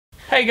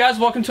Hey guys,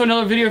 welcome to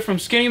another video from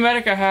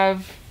SkinnyMedic. I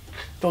have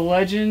the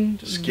legend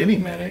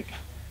SkinnyMedic.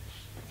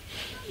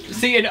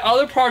 See, in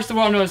other parts of the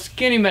world I'm known as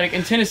SkinnyMedic.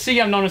 In Tennessee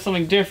I'm known as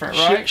something different,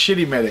 right?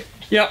 Shitty medic.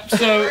 Yep,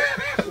 so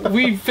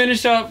we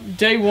finished up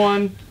day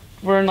one.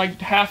 We're in like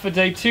half of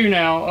day two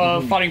now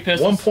of fighting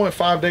pistols.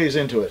 1.5 days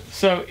into it.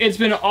 So it's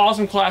been an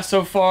awesome class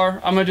so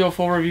far. I'm going to do a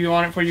full review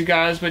on it for you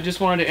guys, but just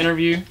wanted to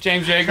interview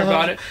James Yeager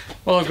about it.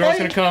 Well, the girl's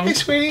going to come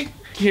sweetie.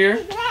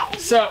 here.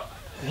 So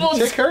we'll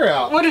check her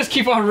out. We'll just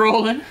keep on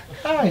rolling.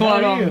 Hi,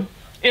 how are you?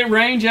 It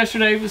rained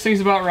yesterday, but seems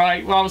about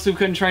right. Well, obviously we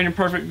couldn't train in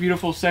perfect,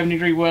 beautiful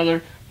 70-degree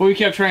weather, but we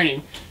kept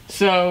training.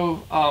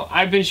 So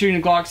I've been shooting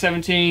a Glock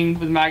 17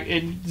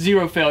 with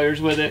zero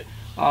failures with it.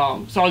 So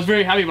I was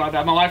very happy about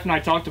that. My wife and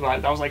I talked about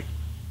it. I was like,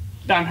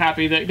 I'm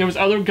happy that there was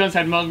other guns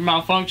that had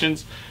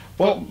malfunctions.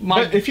 Well,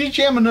 but if you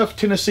jam enough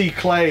Tennessee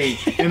clay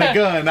in a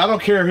gun, I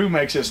don't care who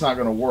makes it, it's not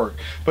going to work.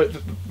 But,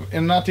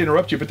 and not to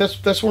interrupt you, but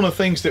that's one of the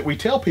things that we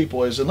tell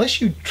people is unless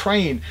you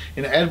train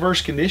in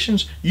adverse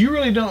conditions, you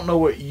really don't know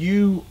what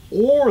you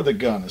or the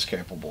gun is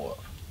capable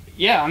of.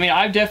 Yeah, I mean,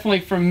 I've definitely,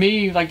 for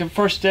me, like the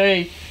first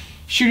day,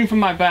 shooting from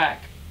my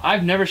back,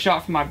 I've never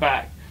shot from my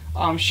back.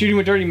 Shooting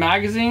with dirty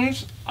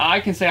magazines,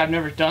 I can say I've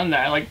never done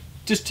that. Like,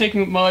 just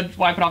taking mud,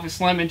 wiping off a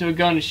slim into a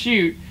gun to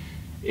shoot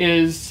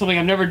is something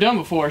I've never done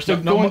before. So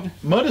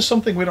mud is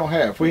something we don't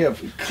have. We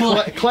have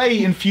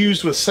clay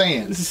infused with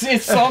sand.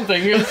 It's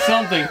something. It's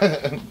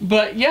something.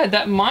 But yeah,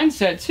 that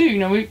mindset too. You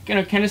know,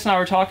 Candace and I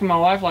were talking to my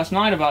wife last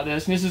night about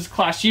this, and this is a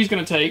class she's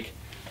going to take.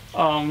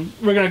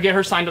 We're going to get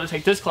her signed up to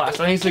take this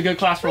class. I think it's a good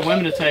class for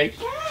women to take.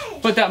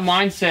 But that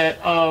mindset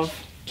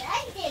of,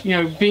 you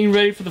know, being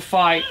ready for the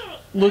fight,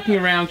 looking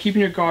around, keeping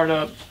your guard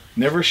up.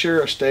 Never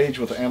share a stage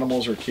with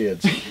animals or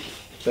kids.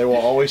 They will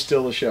always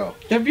steal the show.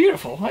 They're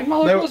beautiful. Like my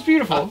little girl's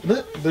beautiful.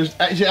 There's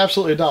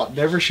absolutely a doubt.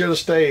 Never share the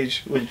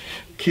stage with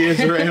kids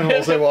or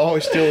animals. They will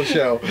always steal the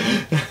show.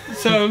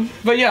 So,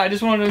 but yeah, I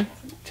just wanted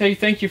to tell you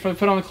thank you for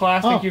putting on the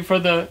class. Thank you for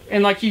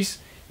and like you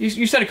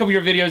said a couple of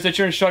your videos that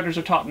your instructors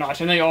are top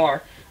notch, and they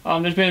are.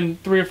 There's been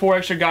 3 or 4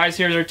 extra guys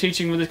here that are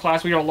teaching with this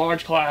class. We are a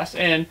large class,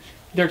 and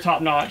they're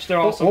top notch. They're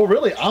awesome. Well,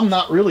 really, I'm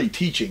not really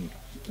teaching.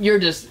 You're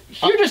just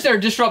there to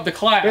disrupt the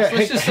class. Yeah,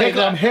 let's just say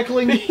that. I'm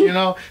heckling, you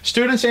know,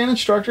 students and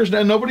instructors.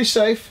 Nobody's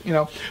safe, you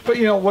know. But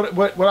you know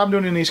what I'm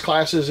doing in these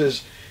classes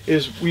is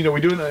you know, we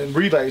do it in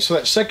relays. So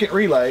that second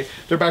relay,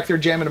 they're back there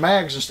jamming the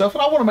mags and stuff,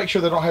 and I want to make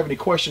sure they don't have any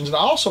questions. And I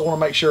also want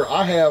to make sure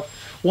I have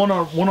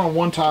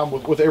one-on-one time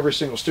with every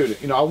single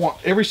student. You know, I want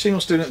every single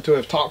student to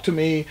have talked to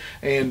me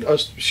and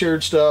us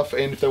shared stuff,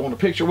 and if they want a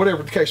picture,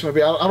 whatever the case may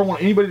be. I don't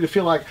want anybody to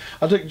feel like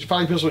I took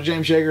fighting pistol with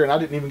James Yeager and I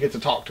didn't even get to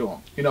talk to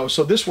him. You know,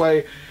 so this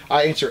way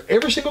I answer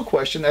every single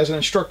question as an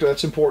instructor.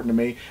 That's important to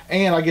me,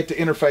 and I get to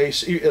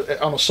interface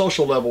on a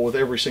social level with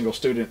every single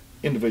student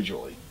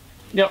individually.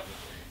 Yep.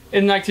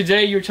 And like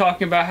today, you're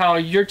talking about how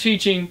you're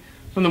teaching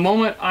from the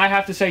moment I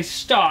have to say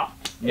stop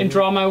and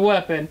draw my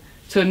weapon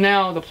to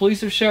now the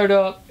police have showed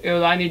up.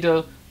 I need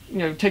to, you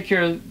know, take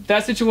care of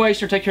that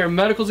situation or take care of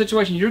medical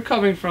situation. You're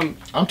covering from.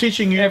 I'm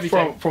teaching you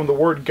from the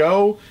word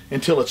go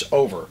until it's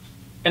over.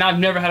 And I've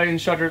never had an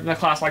instructor in a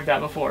class like that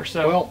before.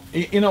 So well,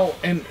 you know,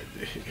 and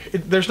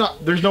there's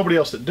nobody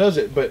else that does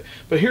it. But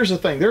here's the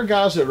thing: there are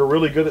guys that are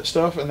really good at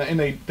stuff, and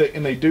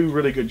they do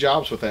really good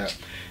jobs with that.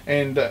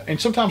 And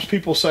sometimes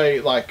people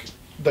say like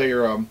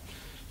they're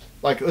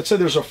like, let's say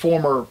there's a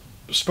former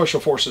Special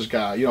Forces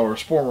guy, you know, or a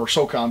former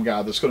SOCOM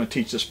guy that's going to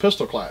teach this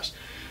pistol class,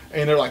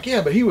 and they're like,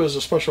 yeah, but he was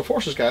a Special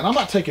Forces guy. And I'm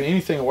not taking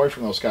anything away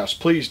from those guys,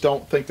 please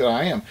don't think that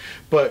I am,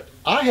 but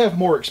I have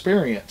more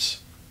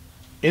experience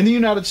in the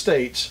United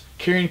States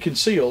carrying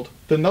concealed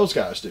than those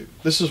guys do.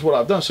 This is what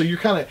I've done. So you're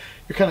kind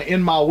of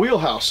in my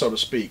wheelhouse, so to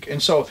speak.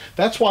 And so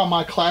that's why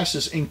my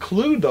classes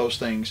include those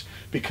things,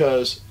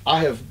 because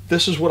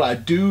this is what I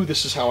do.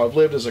 This is how I've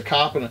lived as a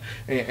cop and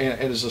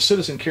as a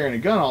citizen carrying a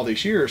gun all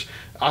these years.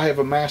 I have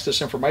amassed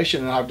this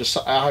information, and I've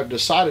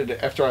decided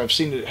after I've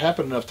seen it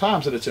happen enough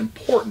times that it's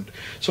important.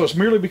 So it's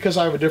merely because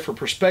I have a different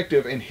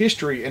perspective and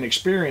history and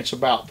experience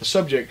about the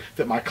subject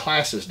that my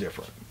class is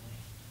different.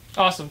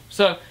 Awesome.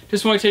 So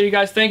just want to tell you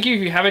guys thank you.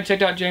 If you haven't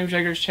checked out James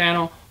Yeager's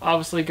channel,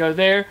 obviously go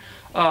there.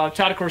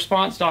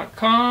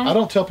 tacticalresponse.com. I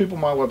don't tell people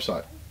my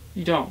website.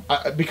 You don't?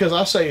 Because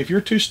I say if you're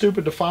too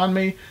stupid to find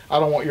me, I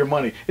don't want your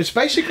money. It's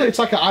like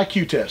an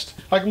IQ test.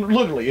 Like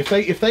literally,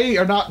 if they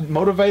are not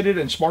motivated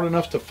and smart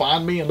enough to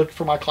find me and look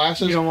for my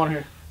classes, you don't want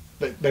to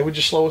hear. They would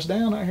just slow us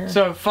down out here.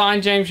 So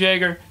find James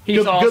Yeager.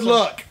 He's awesome. Good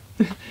luck.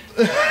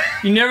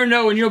 You never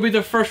know when you'll be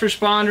the first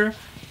responder.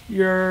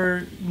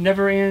 You're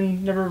never.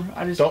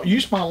 I just don't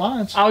use my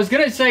lines. I was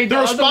gonna say the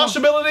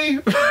responsibility.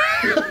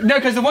 No,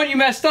 because the one you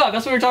messed up.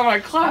 That's what we were talking about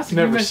in class.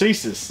 Never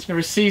ceases.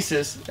 Never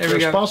ceases. There we go.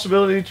 The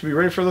responsibility to be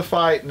ready for the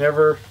fight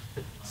never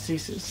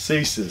ceases.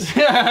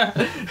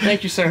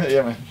 Thank you, sir.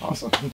 Yeah, man. Awesome.